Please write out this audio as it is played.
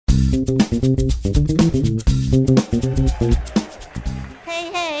Hey,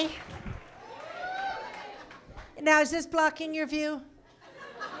 hey. Now, is this blocking your view?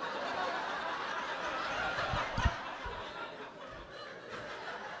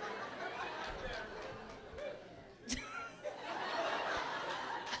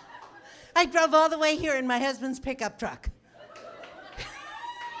 I drove all the way here in my husband's pickup truck.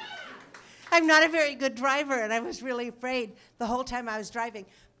 I'm not a very good driver, and I was really afraid the whole time I was driving.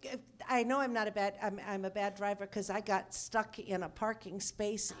 I know I'm a bad driver because I got stuck in a parking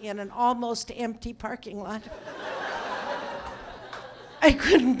space in an almost empty parking lot. I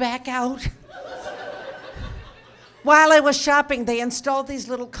couldn't back out. While I was shopping, they installed these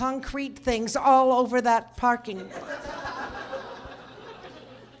little concrete things all over that parking lot.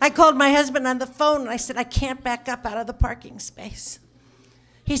 I called my husband on the phone and I said, I can't back up out of the parking space.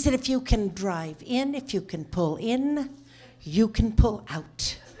 He said, if you can drive in, if you can pull in, you can pull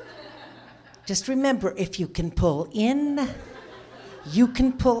out. Just remember, if you can pull in, you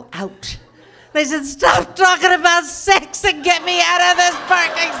can pull out. And I said, stop talking about sex and get me out of this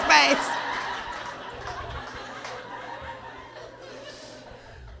parking space.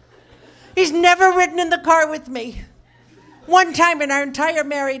 He's never ridden in the car with me. One time in our entire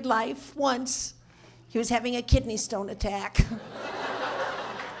married life, once, he was having a kidney stone attack.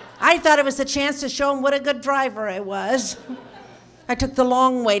 I thought it was a chance to show him what a good driver I was. I took the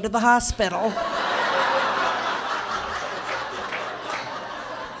long way to the hospital.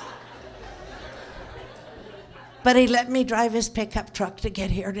 But he let me drive his pickup truck to get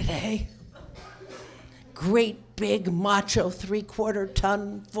here today. Great big macho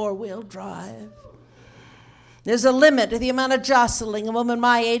 3/4-ton 4-wheel drive. There's a limit to the amount of jostling a woman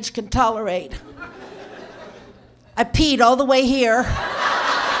my age can tolerate. I peed all the way here.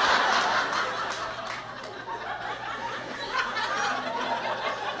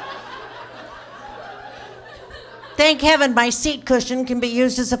 Thank heaven my seat cushion can be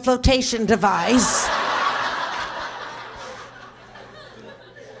used as a flotation device.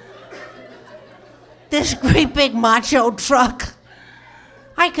 This great big macho truck,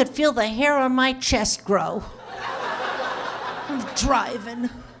 I could feel the hair on my chest grow. I'm driving.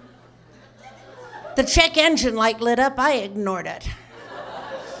 The check engine light lit up, I ignored it.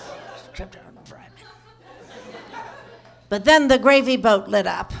 Kept on driving. But then the gravy boat lit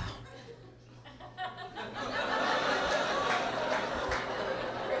up.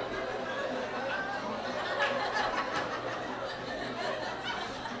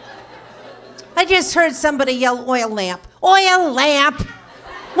 I just heard somebody yell, oil lamp. Oil lamp?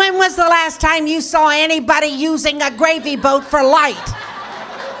 When was the last time you saw anybody using a gravy boat for light?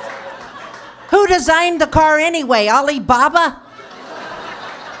 Who designed the car anyway? Alibaba?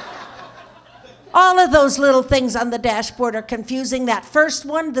 All of those little things on the dashboard are confusing. That first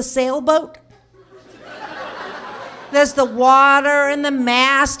one, the sailboat. There's the water and the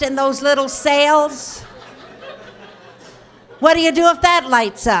mast and those little sails. What do you do if that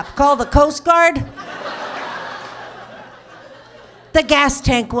lights up? Call the Coast Guard? The gas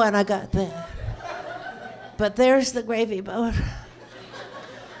tank one, I got that. But there's the gravy boat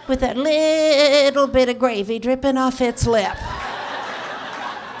with that little bit of gravy dripping off its lip.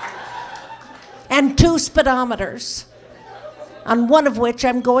 And 2 speedometers, on one of which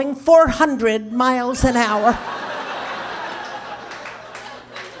I'm going 400 miles an hour.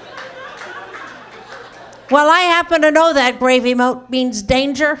 Well, I happen to know that gravy boat means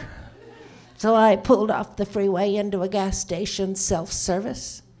danger. So I pulled off the freeway into a gas station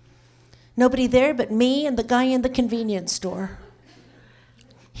self-service. Nobody there but me and the guy in the convenience store.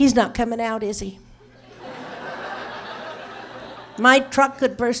 He's not coming out, is he? My truck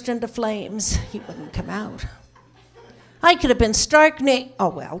could burst into flames. He wouldn't come out. I could have been stark naked. Oh,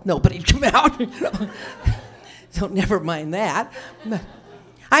 well, nobody'd come out. So never mind that.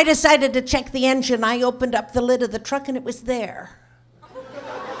 I decided to check the engine. I opened up the lid of the truck and it was there.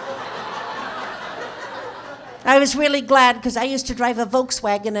 I was really glad because I used to drive a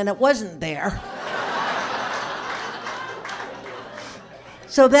Volkswagen and it wasn't there.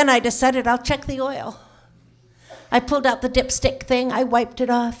 So then I decided I'll check the oil. I pulled out the dipstick thing, I wiped it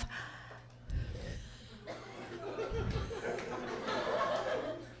off.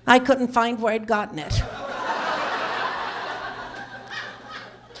 I couldn't find where I'd gotten it.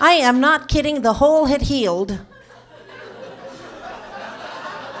 I am not kidding, the hole had healed.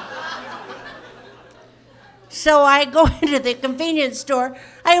 So I go into the convenience store,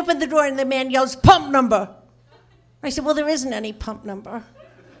 I open the door and the man yells, pump number. I said, well, there isn't any pump number.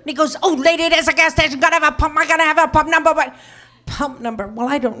 And he goes, oh, lady, there's a gas station, gotta have a pump, I gotta have a pump number, but pump number, well,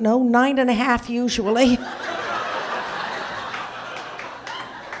 I don't know, 9.5 usually.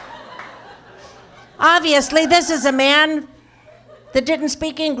 Obviously, this is a man that didn't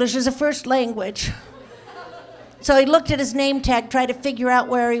speak English as a first language. So he looked at his name tag, tried to figure out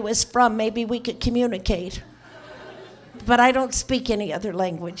where he was from. Maybe we could communicate. But I don't speak any other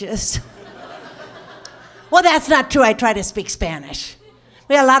languages. Well, that's not true. I try to speak Spanish.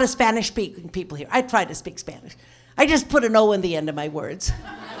 We have a lot of Spanish-speaking people here. I try to speak Spanish. I just put an O in the end of my words.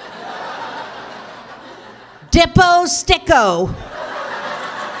 Dippo sticko.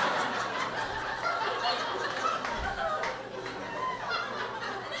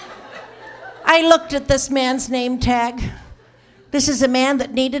 I looked at this man's name tag. This is a man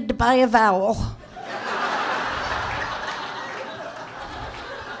that needed to buy a vowel.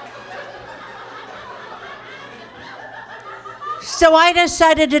 So I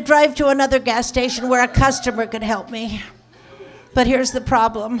decided to drive to another gas station where a customer could help me. But here's the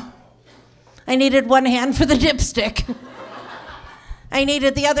problem. I needed one hand for the dipstick. I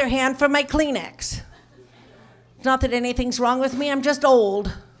needed the other hand for my Kleenex. Not that anything's wrong with me, I'm just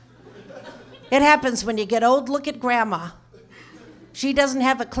old. It happens when you get old. Look at Grandma. She doesn't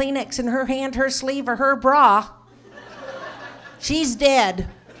have a Kleenex in her hand, her sleeve, or her bra. She's dead.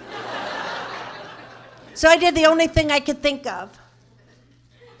 So I did the only thing I could think of.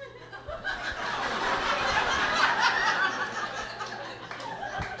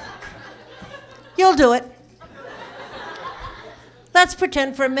 You'll do it. Let's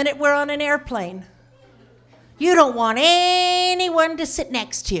pretend for a minute we're on an airplane. You don't want anyone to sit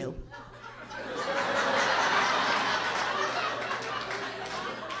next to you.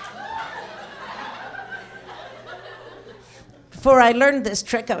 Before I learned this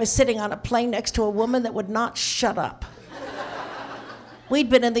trick, I was sitting on a plane next to a woman that would not shut up. We'd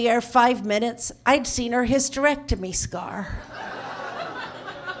been in the air 5 minutes. I'd seen her hysterectomy scar.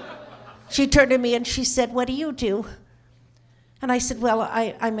 She turned to me and she said, "What do you do?" And I said, "Well,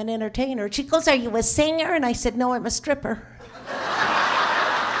 I'm an entertainer." She goes, "Are you a singer?" And I said, "No, I'm a stripper."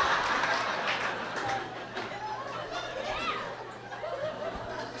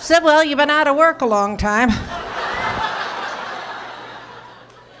 She said, "Well, you've been out of work a long time."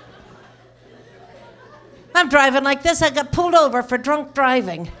 I'm driving like this. I got pulled over for drunk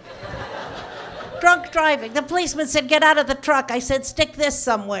driving. Drunk driving. The policeman said, "Get out of the truck." I said, "Stick this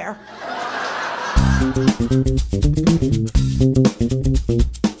somewhere."